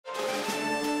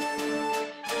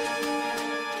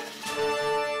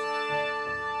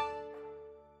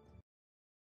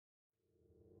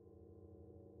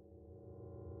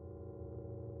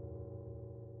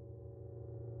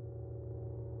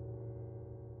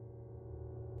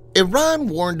Iran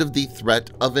warned of the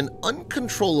threat of an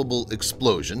uncontrollable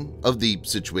explosion of the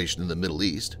situation in the Middle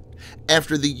East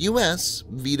after the U.S.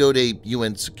 vetoed a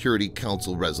UN Security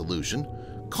Council resolution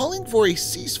calling for a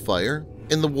ceasefire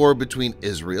in the war between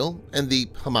Israel and the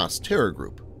Hamas terror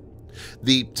group.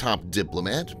 The top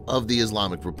diplomat of the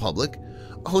Islamic Republic,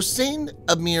 Hossein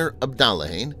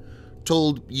Amir-Abdollahian,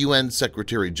 told UN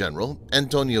Secretary-General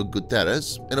Antonio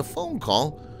Guterres in a phone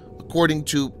call, according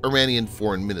to Iranian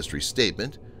Foreign Ministry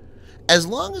statement, "As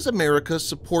long as America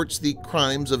supports the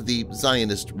crimes of the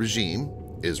Zionist regime,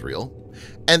 Israel,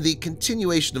 and the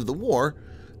continuation of the war,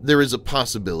 there is a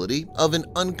possibility of an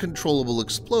uncontrollable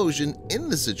explosion in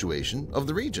the situation of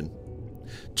the region.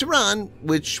 Tehran,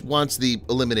 which wants the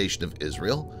elimination of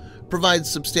Israel, provides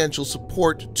substantial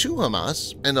support to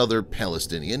Hamas and other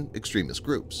Palestinian extremist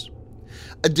groups.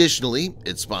 Additionally,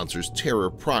 it sponsors terror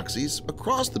proxies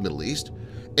across the Middle East,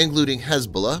 including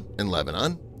Hezbollah in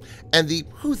Lebanon and the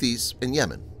Houthis in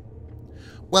Yemen.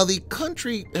 While the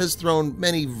country has thrown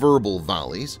many verbal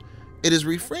volleys, it has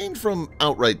refrained from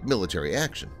outright military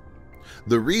action.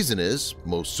 The reason is,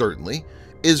 most certainly,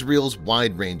 Israel's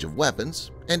wide range of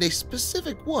weapons, and a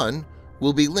specific one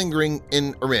will be lingering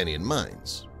in Iranian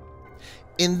minds."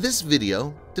 In this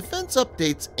video, Defense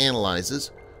Updates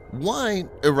analyzes why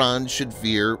Iran should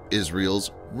fear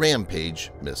Israel's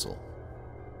Rampage missile.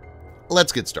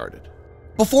 Let's get started.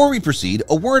 Before we proceed,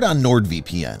 a word on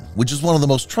NordVPN, which is one of the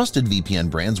most trusted VPN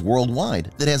brands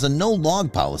worldwide that has a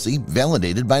no-log policy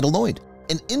validated by Deloitte,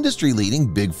 an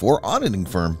industry-leading Big Four auditing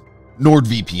firm.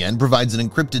 NordVPN provides an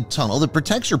encrypted tunnel that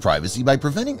protects your privacy by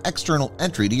preventing external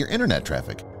entry to your internet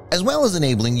traffic, as well as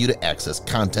enabling you to access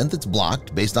content that's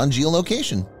blocked based on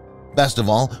geolocation. Best of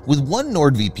all, with one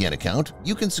NordVPN account,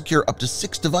 you can secure up to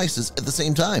 6 devices at the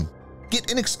same time. Get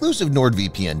an exclusive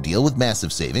NordVPN deal with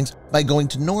massive savings by going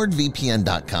to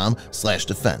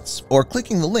nordvpn.com/defense or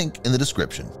clicking the link in the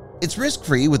description. It's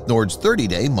risk-free with Nord's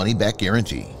 30-day money-back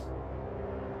guarantee.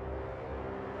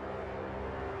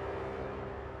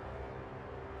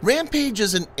 Rampage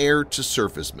is an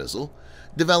air-to-surface missile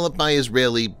developed by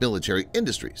Israeli Military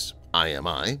Industries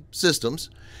 (IMI) Systems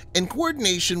in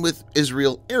coordination with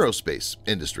Israel Aerospace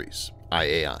Industries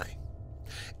 (IAI).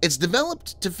 It's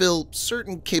developed to fill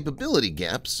certain capability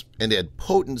gaps and add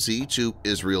potency to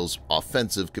Israel's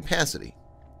offensive capacity.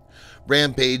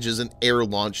 Rampage is an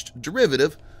air-launched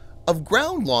derivative of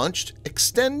ground-launched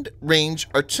Extend-Range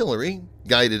Artillery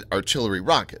Guided Artillery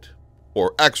Rocket,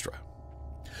 or EXTRA.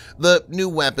 The new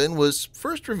weapon was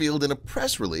first revealed in a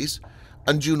press release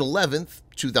on June 11,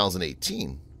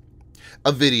 2018.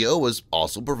 A video was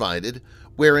also provided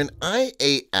where an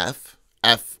IAF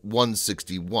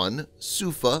F-161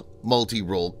 Sufa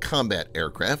multi-role combat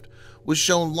aircraft was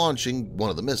shown launching one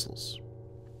of the missiles.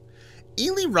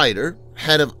 Ely Ryder,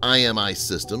 head of IMI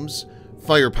Systems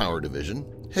Firepower Division,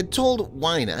 had told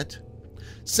Ynet,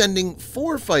 "Sending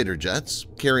 4 fighter jets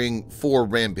carrying 4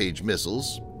 Rampage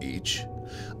missiles each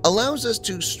allows us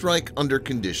to strike under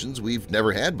conditions we've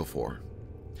never had before."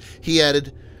 He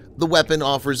added, "The weapon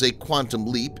offers a quantum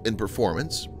leap in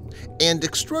performance and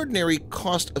extraordinary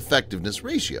cost-effectiveness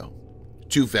ratio,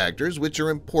 2 factors which are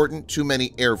important to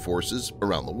many air forces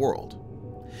around the world."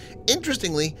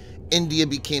 Interestingly, India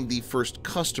became the first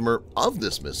customer of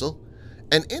this missile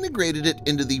and integrated it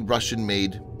into the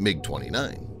Russian-made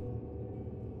MiG-29.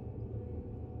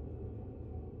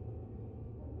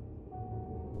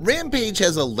 Rampage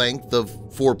has a length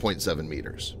of 4.7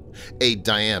 meters, a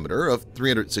diameter of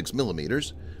 306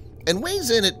 millimeters, and weighs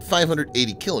in at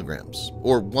 580 kilograms,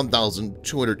 or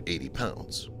 1,280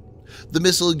 pounds. The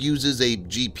missile uses a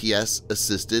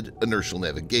GPS-assisted inertial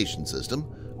navigation system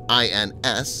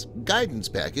 (INS) guidance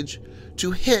package to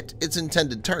hit its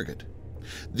intended target.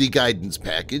 The guidance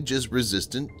package is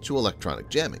resistant to electronic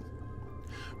jamming.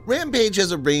 Rampage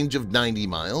has a range of 90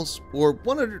 miles, or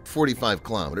 145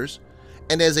 kilometers,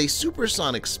 and has a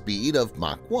supersonic speed of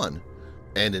Mach 1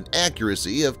 and an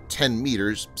accuracy of 10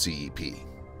 meters CEP.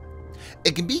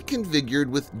 It can be configured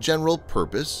with General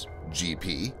Purpose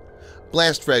 (GP),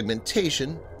 blast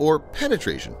fragmentation, or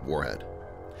penetration warhead.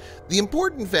 The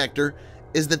important factor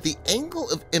is that the angle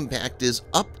of impact is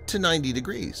up to 90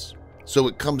 degrees, so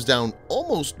it comes down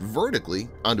almost vertically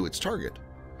onto its target.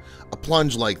 A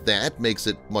plunge like that makes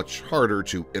it much harder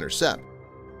to intercept.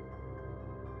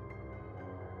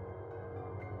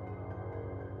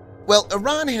 While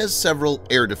Iran has several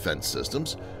air defense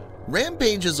systems,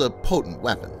 Rampage is a potent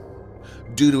weapon.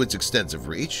 Due to its extensive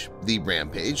reach, the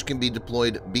Rampage can be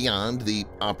deployed beyond the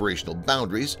operational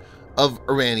boundaries of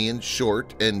Iranian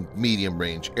short- and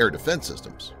medium-range air defense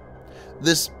systems.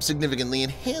 This significantly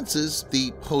enhances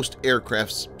the host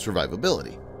aircraft's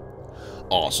survivability.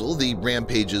 Also, the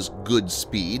Rampage's good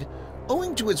speed,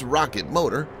 owing to its rocket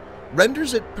motor,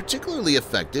 renders it particularly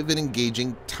effective in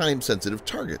engaging time-sensitive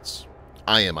targets.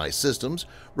 IMI Systems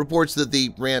reports that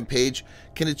the Rampage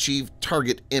can achieve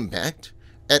target impact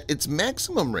at its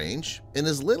maximum range in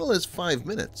as little as 5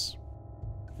 minutes.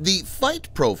 The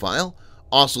fight profile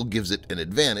also gives it an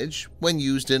advantage when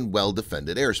used in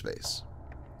well-defended airspace.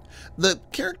 The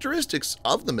characteristics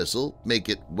of the missile make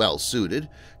it well-suited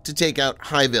to take out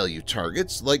high-value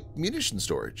targets like munition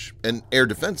storage and air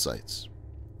defense sites.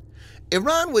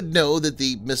 Iran would know that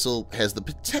the missile has the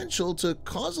potential to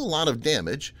cause a lot of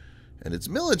damage, and its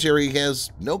military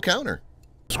has no counter.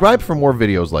 Subscribe for more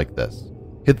videos like this.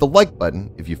 Hit the like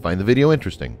button if you find the video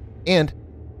interesting, and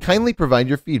kindly provide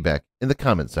your feedback in the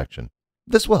comment section.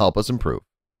 This will help us improve.